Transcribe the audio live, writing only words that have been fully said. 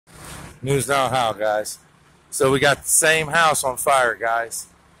News now how, guys. So we got the same house on fire, guys,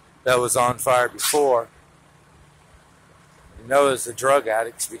 that was on fire before. You know it was the drug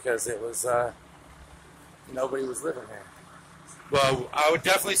addicts because it was, nobody was living there. Well, I would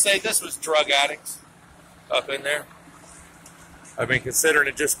definitely say this was drug addicts up in there. I mean, considering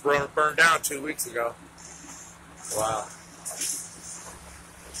it just burned down 2 weeks ago. Wow.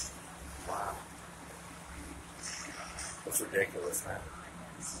 Wow. That's ridiculous, man.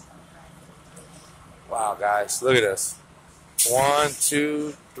 Wow, guys, look at this. 1,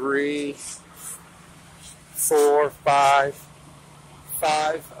 2, 3, 4, 5,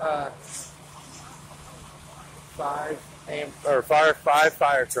 5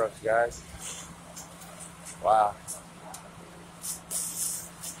 fire trucks, guys. Wow.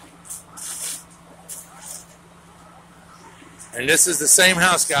 And this is the same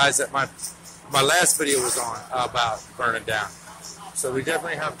house, guys, that my last video was on about burning down. So we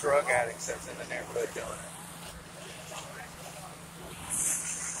definitely have drug addicts that's in the neighborhood doing it.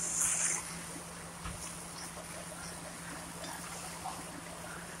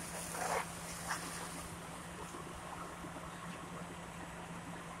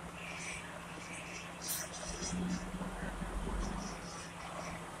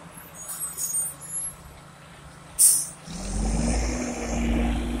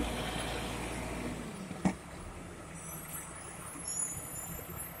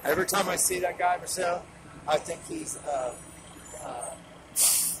 Every time I see that guy, Michelle, I think he's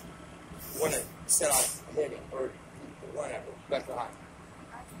want to set off hitting or whatever, back behind.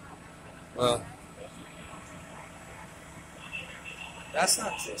 Well, that's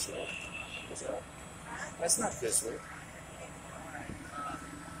not this way. That's not this way.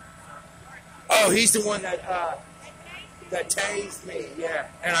 Oh, he's the one that tased me, yeah.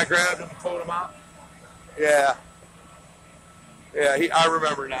 And I grabbed him and pulled him out. Yeah. Yeah, I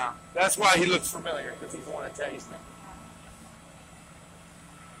remember now. That's why he looks familiar, because he's the one that tased me.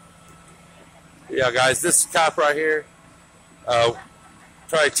 Yeah, guys, this cop right here,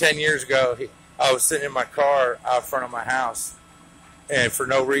 probably 10 years ago, I was sitting in my car out front of my house, and for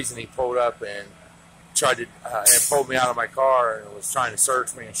no reason he pulled up and tried to and pulled me out of my car and was trying to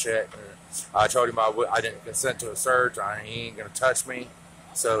search me and shit. And I told him I didn't consent to a search. He ain't gonna touch me,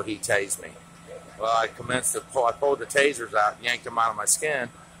 so he tased me. Well, I pulled the tasers out, yanked them out of my skin,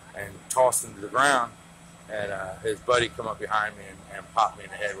 and tossed them to the ground. And his buddy come up behind me and popped me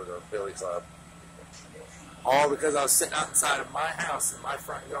in the head with a billy club. All because I was sitting outside of my house, in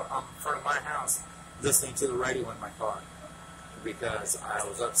front of my house, listening to the radio in my car. Because I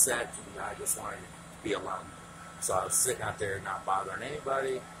was upset and I just wanted to be alone. So I was sitting out there not bothering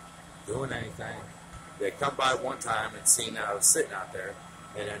anybody, doing anything. They come by one time and seen that I was sitting out there.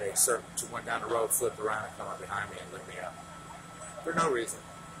 And then they went down the road, flipped around, and come up behind me and lit me up. For no reason.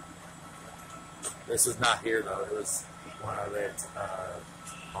 This was not here, though. It was when I lived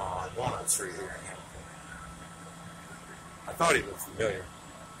on Walnut Street here in Hamilton. I thought he looked familiar.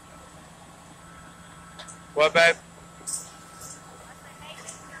 What, babe?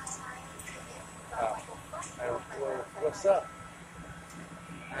 What's up?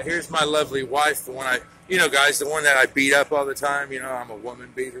 Here's my lovely wife, the one guys, the one that I beat up all the time. I'm a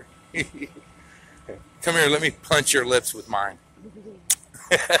woman beater. Come here, let me punch your lips with mine.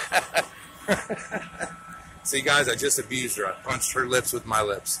 See, guys, I just abused her. I punched her lips with my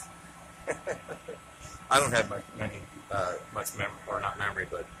lips. I don't have much memory, or not memory,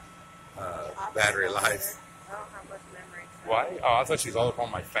 but battery life. I don't have much memory. Why? Oh, I thought she was all up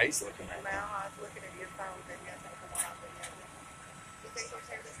on my face looking at me. No, I was looking at your phone.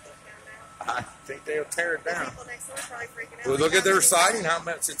 I think they'll tear it down. People next door are probably freaking out. Well, look at their siding, how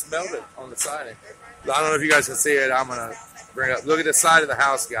much it's melted on the siding. I don't know if you guys can see it. I'm going to bring it up. Look at the side of the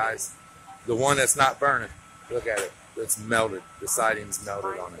house, guys. The one that's not burning. Look at it. It's melted. The siding's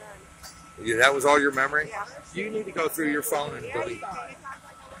melted on it. Yeah, that was all your memory? You need to go through your phone and delete.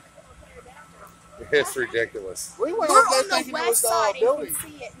 It's ridiculous. We went We're over there on the thinking it west was side the and building.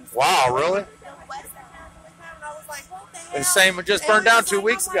 can see it. Wow, really? The same just burned down 2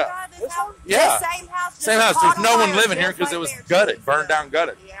 weeks ago. Yeah. Same house. There's no one living here because it was gutted, burned down,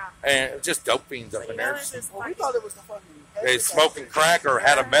 gutted. Yeah. And it's just dope fiends up in there. Well, we thought it was the fucking... They smoking crack or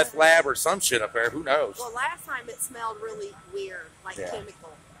had a meth lab or some shit up there. Who knows? Well, last time it smelled really weird, like Yeah.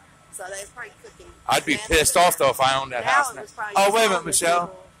 chemical. So they was probably cooking. I'd be meth pissed in off there. though if I owned that Now house. it was probably Oh, just wait a minute, normal Michelle.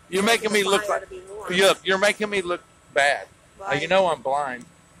 people. You're making me look like you're making me look bad. You know I'm blind.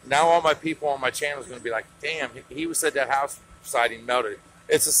 Now all my people on my channel is going to be like, damn, he said that house siding melted.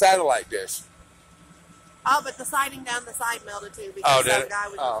 It's a satellite dish. Oh, but the siding down the side melted too because Oh, did some it? guy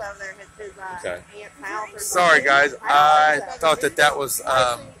was Oh. just over there at his Okay. aunt's house. Or Sorry, something. guys. I thought that was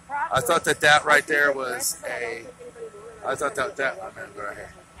Probably I thought that right there was a. I thought that I'm gonna go right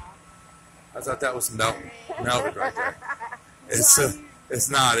here. I thought that was melted right there. It's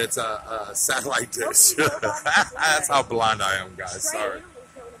not. It's a satellite dish. That's how blind I am, guys. Sorry.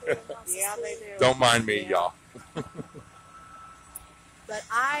 Yeah, they do. Don't mind me, y'all. But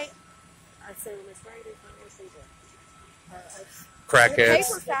I assume it's right. Crackheads.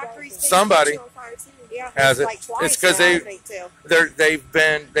 Paper factories. Somebody Yeah, has it. like twice It's because now, I think, too.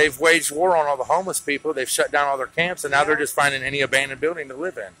 they've waged war on all the homeless people. They've shut down all their camps, and now they're just finding any abandoned building to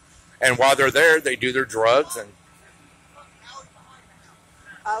live in. And while they're there, they do their drugs and.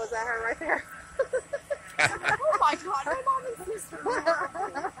 Oh, is that her right there? Oh my God, my mom and sister.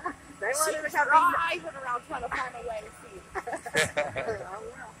 They wanted to come driving around trying to find a way to see.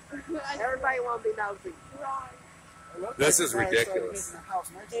 Everybody won't be nosy. This is ridiculous.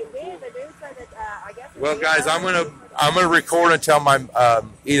 They did say that, I guess. Well, guys, I'm gonna record until my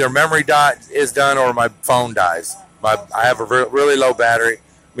either memory dot is done or my phone dies. I have a really low battery.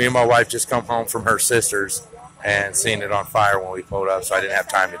 Me and my wife just come home from her sister's and seen it on fire when we pulled up, so I didn't have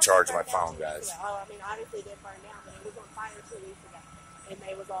time to charge my phone, guys. Oh, I mean, obviously it did burn down, but it was on fire 2 weeks ago, and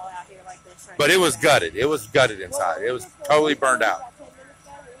they was all out here like this. But it was gutted. It was gutted inside. It was totally burned out.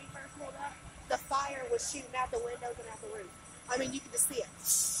 The fire was shooting out the windows and out the roof. I mean, you could just see it.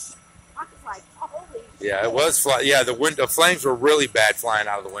 I was like, holy. Yeah, it was. The flames were really bad flying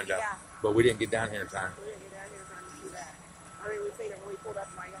out of the window, Yeah. but we didn't get down here in time. We didn't get down here trying to see that. I mean, we seen it when we pulled up.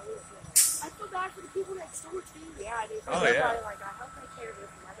 Like, oh, I feel bad for the people next door too. Yeah, I do. Oh, yeah. Like, I hope they tear this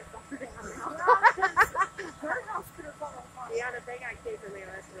motherfucker down now. Her house could have caught on fire. Yeah, and if they got kids in there,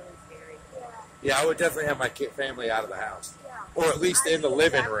 that's really scary. Yeah, I would definitely have my family out of the house, Yeah. or at least in the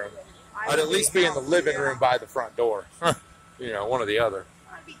living room. I'd at least be in the living room by the front door. You know, one or the other.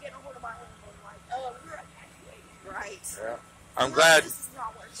 I'd be getting a hold of my husband like, oh, we're evacuating. Right. Yeah. I'm glad. This is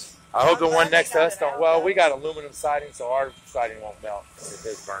not working. I hope the I'm one glad next they to got us it don't. out, Well, though. we got aluminum siding, so our siding won't melt if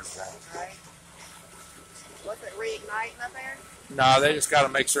it burns down. Right. What's it reigniting up there? No, they just got to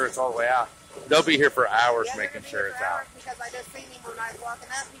make sure it's all the way out. They'll be here for hours Yeah, they're making gonna be sure here it's for out. hours Because I just seen him when I was walking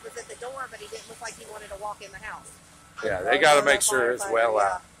up. He was at the door, but he didn't look like he wanted to walk in the house. Yeah, they got to make sure it's well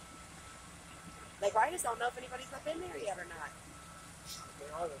out. They probably just don't know if anybody's up in there yet or not.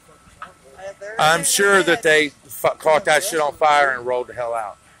 If they're in I'm there, sure they're that they caught that shit on fire and rolled the hell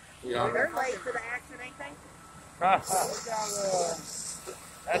out. You know dead. what I mean? They're late to the action, ain't they?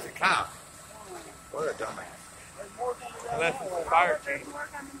 That's a cop. What a dumbass. That's the fire chief. More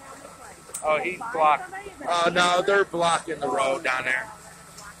coming down this way. Oh, he's blocked. Oh, no, they're blocking the road down there.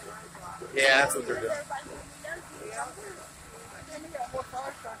 Yeah, that's what they're doing.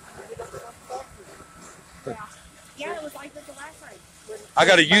 Yeah, it was like this the last time. I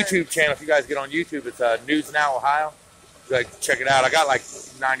got a YouTube channel. If you guys get on YouTube, it's News Now Ohio. Like, check it out. I got like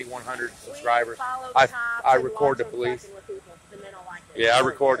 9,100 subscribers. I record the police. Yeah, I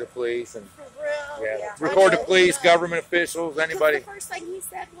record the police and yeah, record the police, government officials, anybody. The first thing he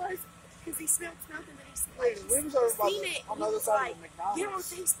said was because he smelled smoke and then he said, Wait, we was over seen it. on He the other was side like, of McDonald's. get on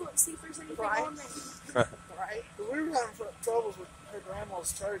Facebook, see if there's anything Right. on there. Right? But we were having troubles with her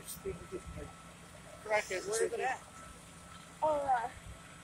grandma's church. People getting like crackheads. Where is it at?